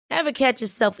Ever catch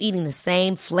yourself eating the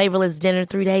same flavorless dinner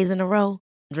 3 days in a row?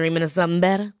 Dreaming of something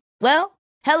better? Well,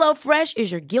 HelloFresh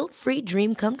is your guilt-free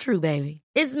dream come true, baby.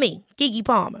 It's me, Keke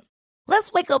Palmer.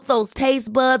 Let's wake up those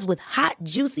taste buds with hot,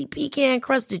 juicy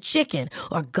pecan-crusted chicken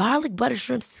or garlic butter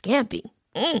shrimp scampi.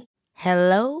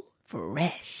 Hello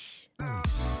Fresh.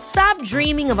 Stop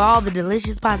dreaming of all the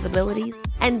delicious possibilities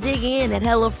and dig in at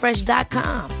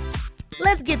HelloFresh.com.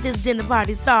 Let's get this dinner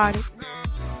party started.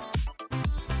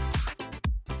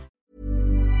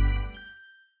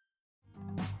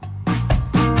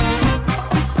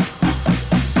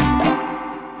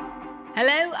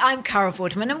 Hello, I'm Cara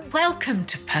Vorderman and welcome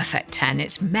to Perfect 10.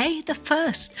 It's May the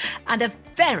 1st and a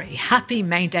very happy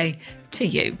May Day to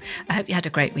you. I hope you had a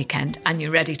great weekend and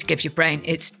you're ready to give your brain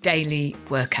its daily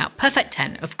workout. Perfect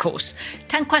 10, of course.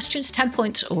 10 questions, 10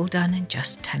 points, all done in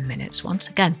just 10 minutes. Once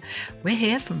again, we're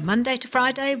here from Monday to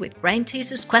Friday with brain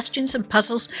teasers, questions and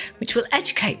puzzles which will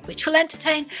educate, which will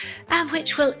entertain and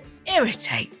which will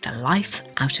irritate the life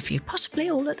out of you, possibly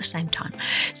all at the same time.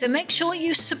 So make sure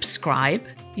you subscribe,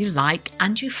 you like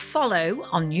and you follow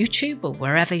on YouTube or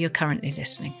wherever you're currently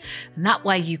listening. And that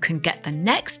way you can get the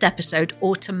next episode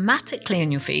automatically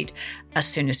in your feed as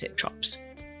soon as it drops.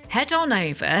 Head on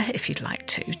over, if you'd like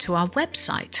to our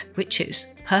website, which is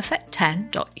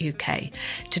perfect10.uk,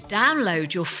 to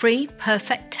download your free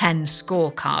Perfect 10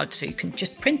 scorecard so you can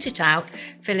just print it out,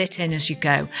 fill it in as you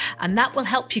go. And that will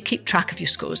help you keep track of your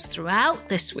scores throughout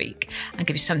this week and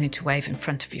give you something to wave in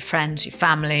front of your friends, your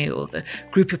family, or the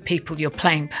group of people you're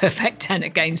playing Perfect 10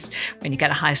 against when you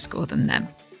get a higher score than them.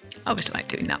 I always like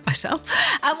doing that myself.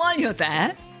 And while you're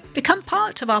there, become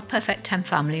part of our Perfect 10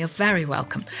 family. You're very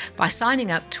welcome by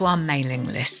signing up to our mailing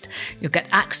list. You'll get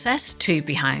access to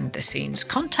behind-the-scenes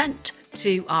content,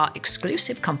 to our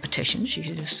exclusive competitions, you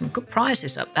have some good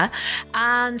prizes up there,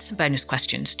 and some bonus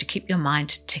questions to keep your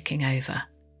mind ticking over.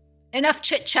 Enough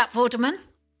chit-chat, Vorderman.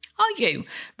 Are you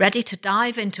ready to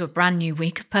dive into a brand new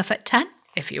week of Perfect 10?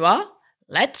 If you are,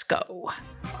 let's go.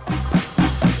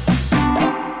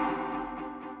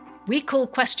 We call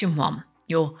question 1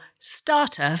 your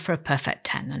starter for a Perfect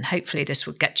 10, and hopefully this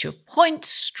will get you a point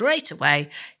straight away.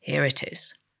 Here it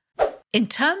is. In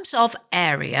terms of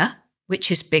area, which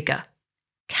is bigger,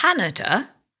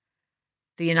 Canada,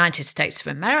 the United States of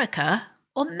America,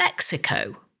 or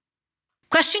Mexico?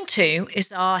 Question 2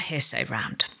 is our hearsay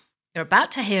round. You're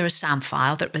about to hear a sound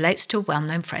file that relates to a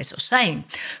well-known phrase or saying.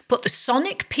 Put the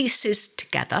sonic pieces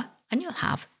together and you'll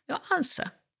have your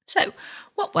answer. So,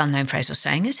 what well-known phrase or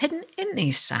saying is hidden in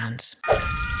these sounds?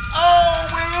 Oh,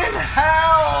 we're in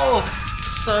hell!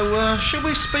 So, should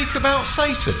we speak about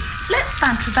Satan? Let's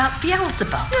banter about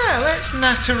Beelzebub. Yeah, let's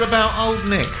natter about old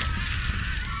Nick.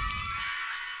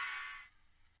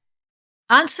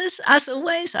 Answers, as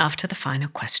always, after the final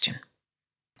question.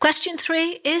 Question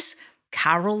 3 is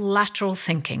lateral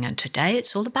thinking, and today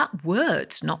it's all about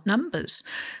words, not numbers.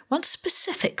 One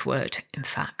specific word, in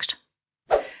fact.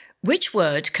 Which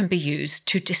word can be used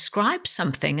to describe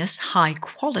something as high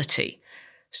quality,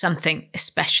 something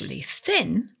especially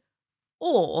thin,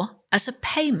 or as a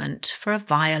payment for a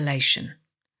violation?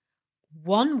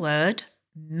 One word,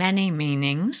 many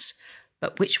meanings,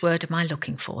 but which word am I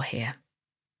looking for here?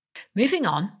 Moving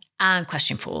on, and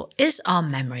question 4 is our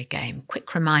memory game.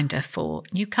 Quick reminder for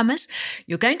newcomers,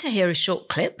 you're going to hear a short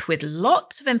clip with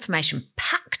lots of information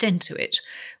packed into it.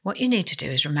 What you need to do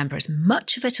is remember as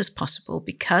much of it as possible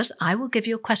because I will give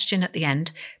you a question at the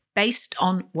end based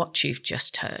on what you've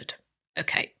just heard.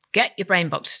 Okay, get your brain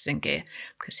boxes in gear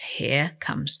because here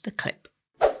comes the clip.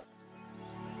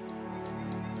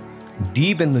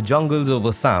 Deep in the jungles of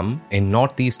Assam in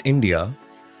northeast India,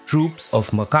 troops of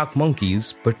macaque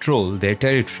monkeys patrol their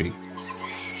territory.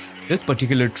 This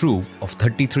particular troop of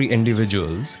 33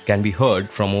 individuals can be heard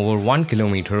from over 1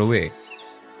 kilometer away.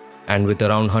 And with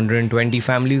around 120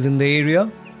 families in the area,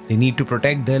 they need to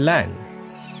protect their land.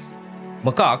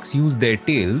 Macaques use their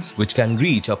tails, which can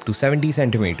reach up to 70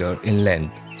 centimeters in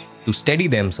length, to steady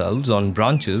themselves on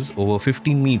branches over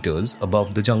 15 meters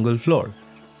above the jungle floor.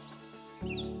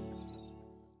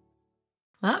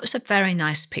 Well, that was a very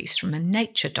nice piece from a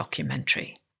nature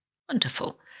documentary.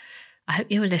 Wonderful. I hope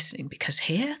you were listening because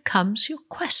here comes your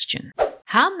question.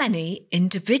 How many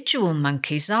individual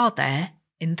monkeys are there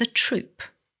in the troop?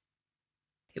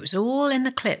 It was all in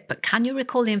the clip, but can you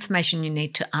recall the information you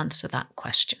need to answer that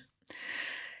question?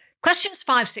 Questions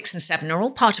 5, 6 and 7 are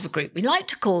all part of a group we like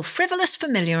to call frivolous,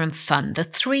 familiar and fun, the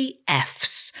 3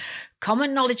 Fs.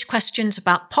 Common knowledge questions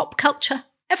about pop culture,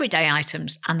 everyday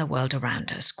items and the world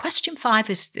around us. Question 5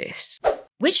 is this.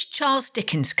 Which Charles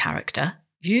Dickens character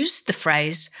used the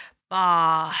phrase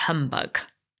 "bah humbug"?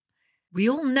 We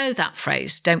all know that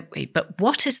phrase, don't we? But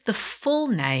what is the full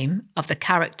name of the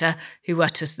character who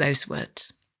utters those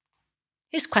words?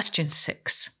 Here's question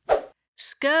 6.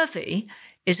 Scurvy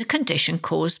is a condition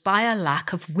caused by a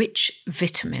lack of which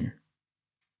vitamin?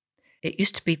 It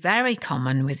used to be very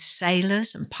common with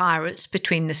sailors and pirates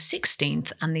between the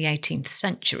 16th and the 18th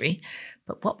century,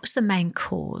 but what was the main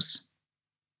cause?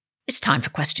 It's time for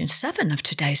question 7 of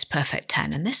today's Perfect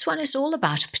 10, and this one is all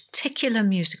about a particular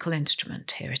musical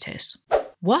instrument. Here it is.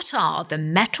 What are the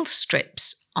metal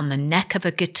strips on the neck of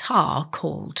a guitar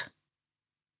called?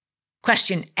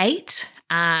 Question 8,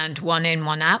 and one in,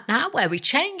 one out now, where we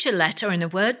change a letter in a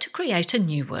word to create a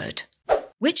new word.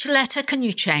 Which letter can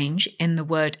you change in the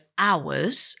word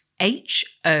hours,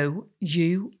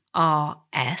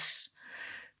 Hours,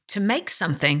 to make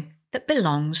something that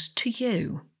belongs to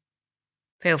you?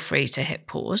 Feel free to hit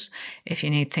pause if you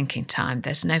need thinking time.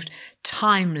 There's no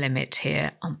time limit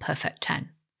here on Perfect 10.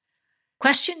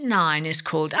 Question 9 is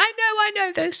called I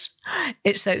know this.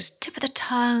 It's those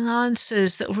tip-of-the-tongue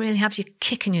answers that will really have you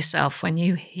kicking yourself when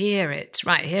you hear it.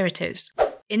 Right, here it is.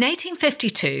 In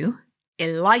 1852,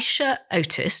 Elisha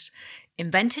Otis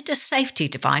invented a safety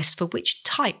device for which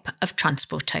type of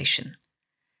transportation?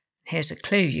 Here's a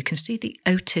clue. You can see the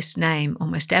Otis name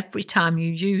almost every time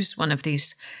you use one of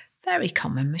these very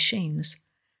common machines.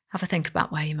 Have a think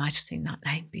about where you might have seen that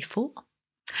name before.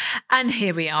 And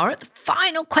here we are at the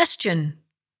final question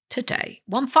today.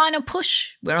 One final push.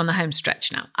 We're on the home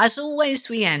stretch now. As always,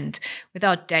 we end with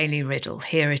our daily riddle.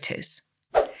 Here it is.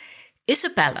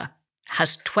 Isabella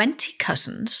has 20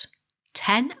 cousins,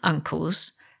 10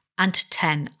 uncles, and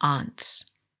 10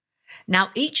 aunts. Now,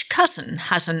 each cousin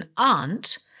has an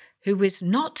aunt who is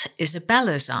not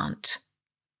Isabella's aunt.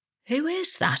 Who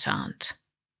is that aunt?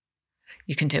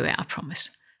 You can do it, I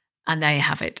promise. And there you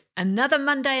have it. Another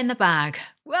Monday in the bag.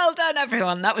 Well done,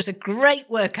 everyone. That was a great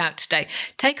workout today.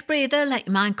 Take a breather, let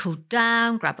your mind cool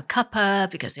down, grab a cuppa,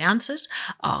 because the answers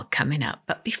are coming up.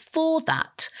 But before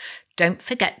that, don't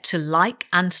forget to like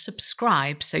and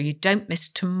subscribe so you don't miss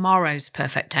tomorrow's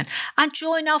Perfect 10. And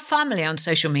join our family on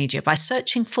social media by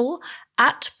searching for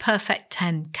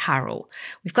 @Perfect10Carol.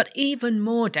 We've got even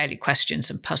more daily questions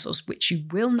and puzzles which you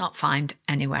will not find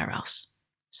anywhere else.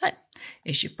 So,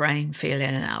 is your brain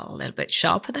feeling a little bit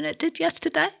sharper than it did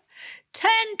yesterday?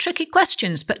 10 tricky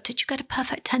questions, but did you get a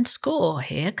perfect 10 score?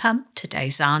 Here come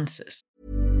today's answers.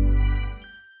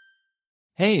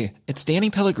 Hey, it's Danny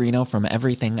Pellegrino from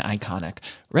Everything Iconic.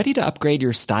 Ready to upgrade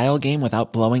your style game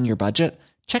without blowing your budget?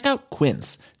 Check out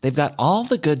Quince. They've got all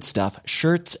the good stuff,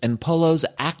 shirts and polos,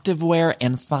 activewear,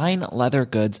 and fine leather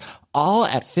goods, all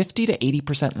at 50 to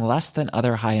 80% less than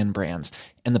other high-end brands.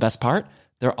 And the best part?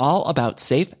 They're all about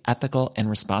safe, ethical, and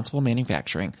responsible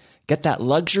manufacturing. Get that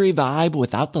luxury vibe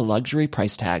without the luxury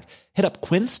price tag. Hit up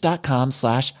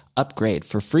quince.com/upgrade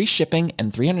for free shipping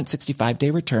and 365-day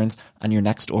returns on your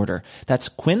next order. That's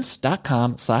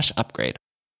quince.com/upgrade.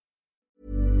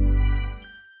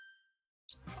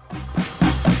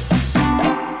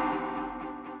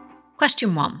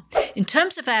 Question 1. In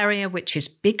terms of area, which is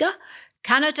bigger,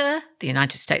 Canada, the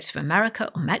United States of America,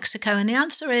 or Mexico? And the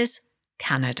answer is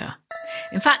Canada.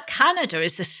 In fact, Canada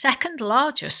is the second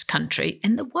largest country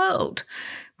in the world,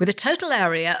 with a total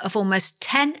area of almost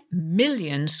 10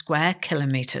 million square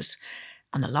kilometres.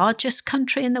 And the largest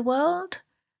country in the world?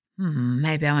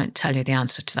 Maybe I won't tell you the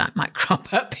answer to that. It might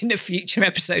crop up in a future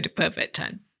episode of Perfect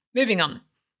 10. Moving on.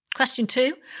 Question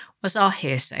 2 was our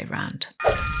hearsay round.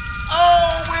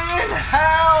 Oh, we're in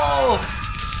hell!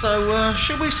 So,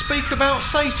 should we speak about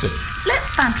Satan?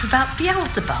 Let's banter about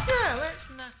Beelzebub. Yeah, let's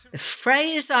natter. The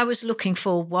phrase I was looking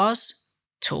for was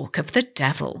talk of the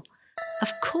devil.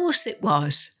 Of course it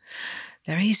was.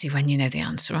 They're easy when you know the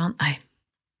answer, aren't they?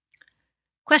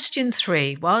 Question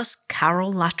 3 was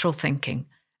Carol lateral thinking.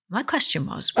 My question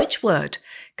was, which word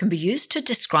can be used to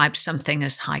describe something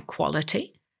as high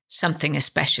quality, something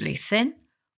especially thin,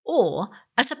 or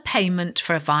as a payment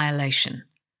for a violation?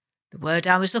 The word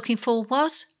I was looking for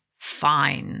was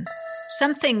fine.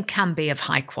 Something can be of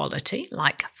high quality,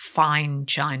 like fine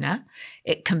china.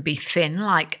 It can be thin,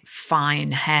 like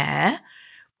fine hair.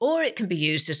 Or it can be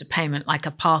used as a payment, like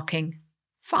a parking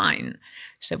fine.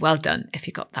 So well done if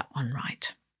you got that one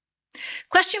right.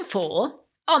 Question 4,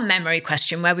 our memory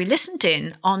question, where we listened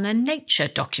in on a nature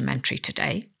documentary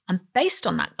today. And based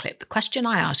on that clip, the question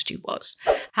I asked you was,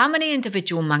 how many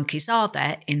individual monkeys are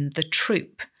there in the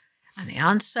troop? And the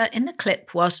answer in the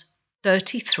clip was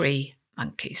 33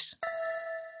 monkeys.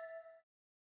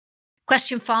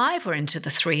 Question 5, we're into the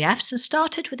 3 Fs and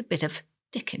started with a bit of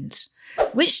Dickens.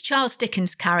 Which Charles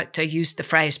Dickens character used the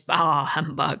phrase, "bah,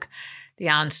 humbug"? The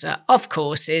answer, of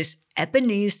course, is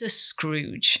Ebenezer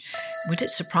Scrooge. Would it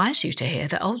surprise you to hear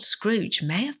that old Scrooge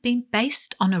may have been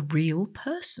based on a real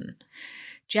person?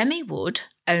 Jemmy Wood,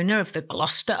 owner of the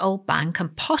Gloucester Old Bank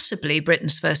and possibly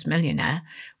Britain's first millionaire,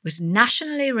 was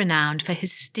nationally renowned for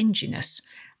his stinginess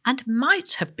and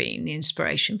might have been the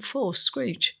inspiration for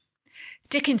Scrooge.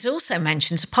 Dickens also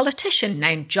mentions a politician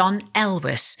named John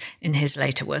Elwes in his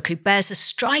later work who bears a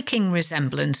striking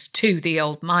resemblance to the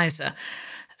old miser. A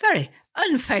very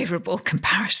unfavourable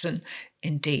comparison.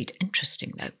 Indeed,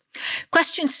 interesting though.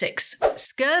 Question 6.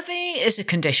 Scurvy is a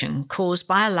condition caused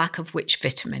by a lack of which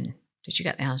vitamin? Did you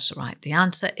get the answer right? The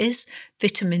answer is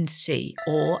vitamin C,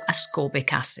 or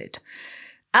ascorbic acid.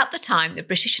 At the time, the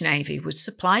British Navy would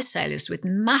supply sailors with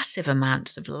massive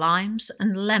amounts of limes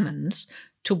and lemons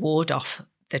to ward off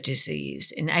the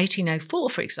disease. In 1804,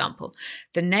 for example,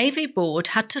 the Navy Board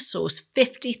had to source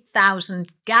 50,000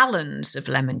 gallons of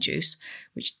lemon juice,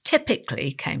 which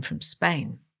typically came from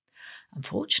Spain.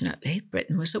 Unfortunately,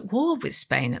 Britain was at war with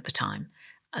Spain at the time.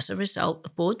 As a result, the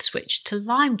board switched to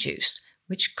lime juice,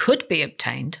 which could be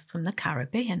obtained from the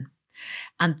Caribbean.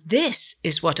 And this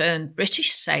is what earned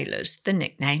British sailors the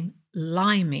nickname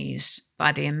limeys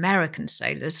by the American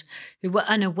sailors who were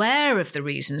unaware of the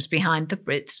reasons behind the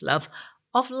Brits' love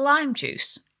of lime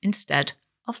juice instead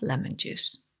of lemon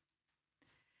juice.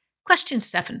 Question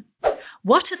 7.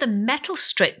 What are the metal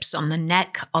strips on the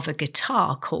neck of a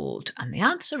guitar called? And the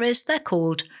answer is they're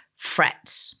called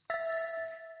frets.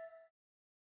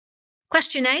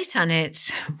 Question 8, and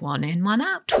it's one in, one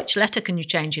out. Which letter can you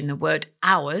change in the word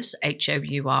ours,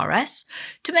 H-O-U-R-S,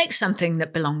 to make something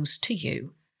that belongs to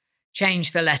you?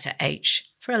 Change the letter H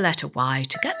for a letter Y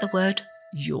to get the word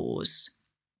yours,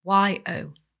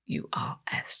 Y-O-U-R-S.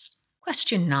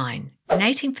 Question 9. In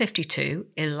 1852,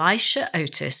 Elisha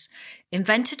Otis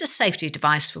invented a safety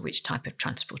device for which type of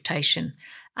transportation?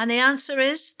 And the answer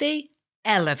is the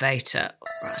elevator,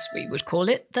 or as we would call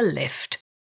it, the lift.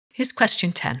 Here's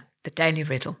question 10. The Daily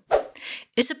Riddle.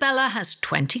 Isabella has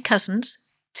 20 cousins,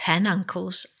 10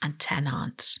 uncles, and 10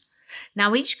 aunts.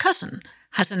 Now, each cousin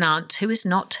has an aunt who is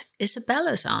not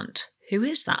Isabella's aunt. Who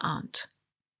is that aunt?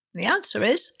 The answer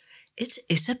is, it's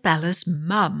Isabella's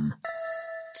mum.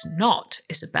 It's not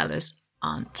Isabella's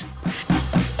aunt.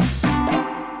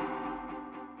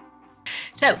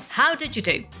 So, how did you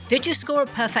do? Did you score a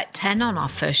perfect 10 on our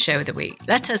first show of the week?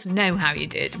 Let us know how you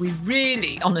did. We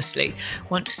really, honestly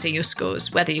want to see your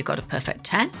scores, whether you got a perfect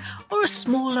 10 or a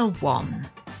smaller 1.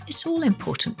 It's all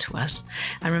important to us.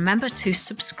 And remember to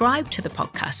subscribe to the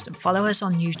podcast and follow us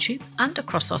on YouTube and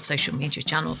across our social media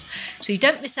channels so you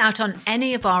don't miss out on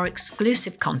any of our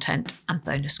exclusive content and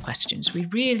bonus questions. We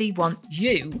really want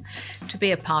you to be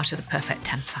a part of the Perfect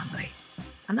 10 family.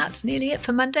 And that's nearly it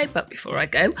for Monday, but before I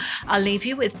go, I'll leave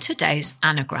you with today's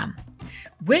anagram.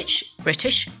 Which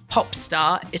British pop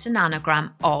star is an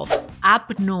anagram of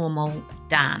Abnormal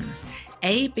Dan?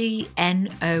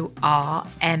 A-B-N-O-R-M-A-L,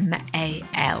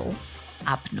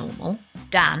 Abnormal,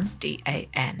 Dan,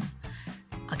 D-A-N.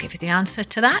 I'll give you the answer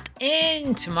to that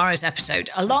in tomorrow's episode,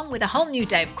 along with a whole new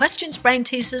day of questions, brain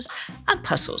teasers, and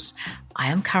puzzles.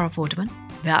 I am Carol Vorderman.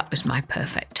 That was my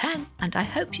perfect 10, and I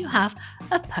hope you have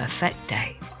a perfect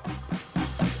day.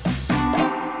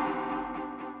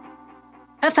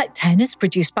 Perfect 10 is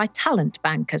produced by Talent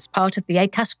Bank as part of the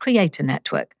Acast Creator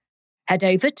Network. Head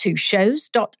over to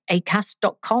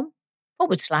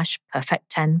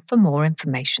shows.acast.com/perfect10 for more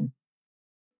information.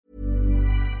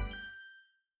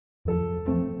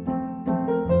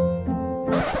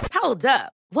 Hold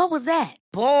up. What was that?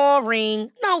 Boring.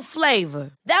 No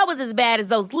flavor. That was as bad as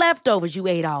those leftovers you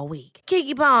ate all week.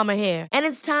 Keke Palmer here, and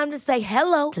it's time to say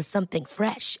hello to something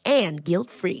fresh and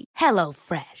guilt-free. Hello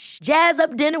Fresh. Jazz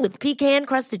up dinner with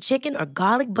pecan-crusted chicken or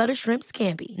garlic butter shrimp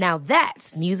scampi. Now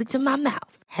that's music to my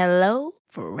mouth. Hello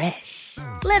Fresh.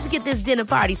 Let's get this dinner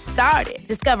party started.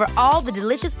 Discover all the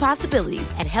delicious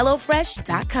possibilities at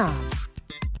HelloFresh.com.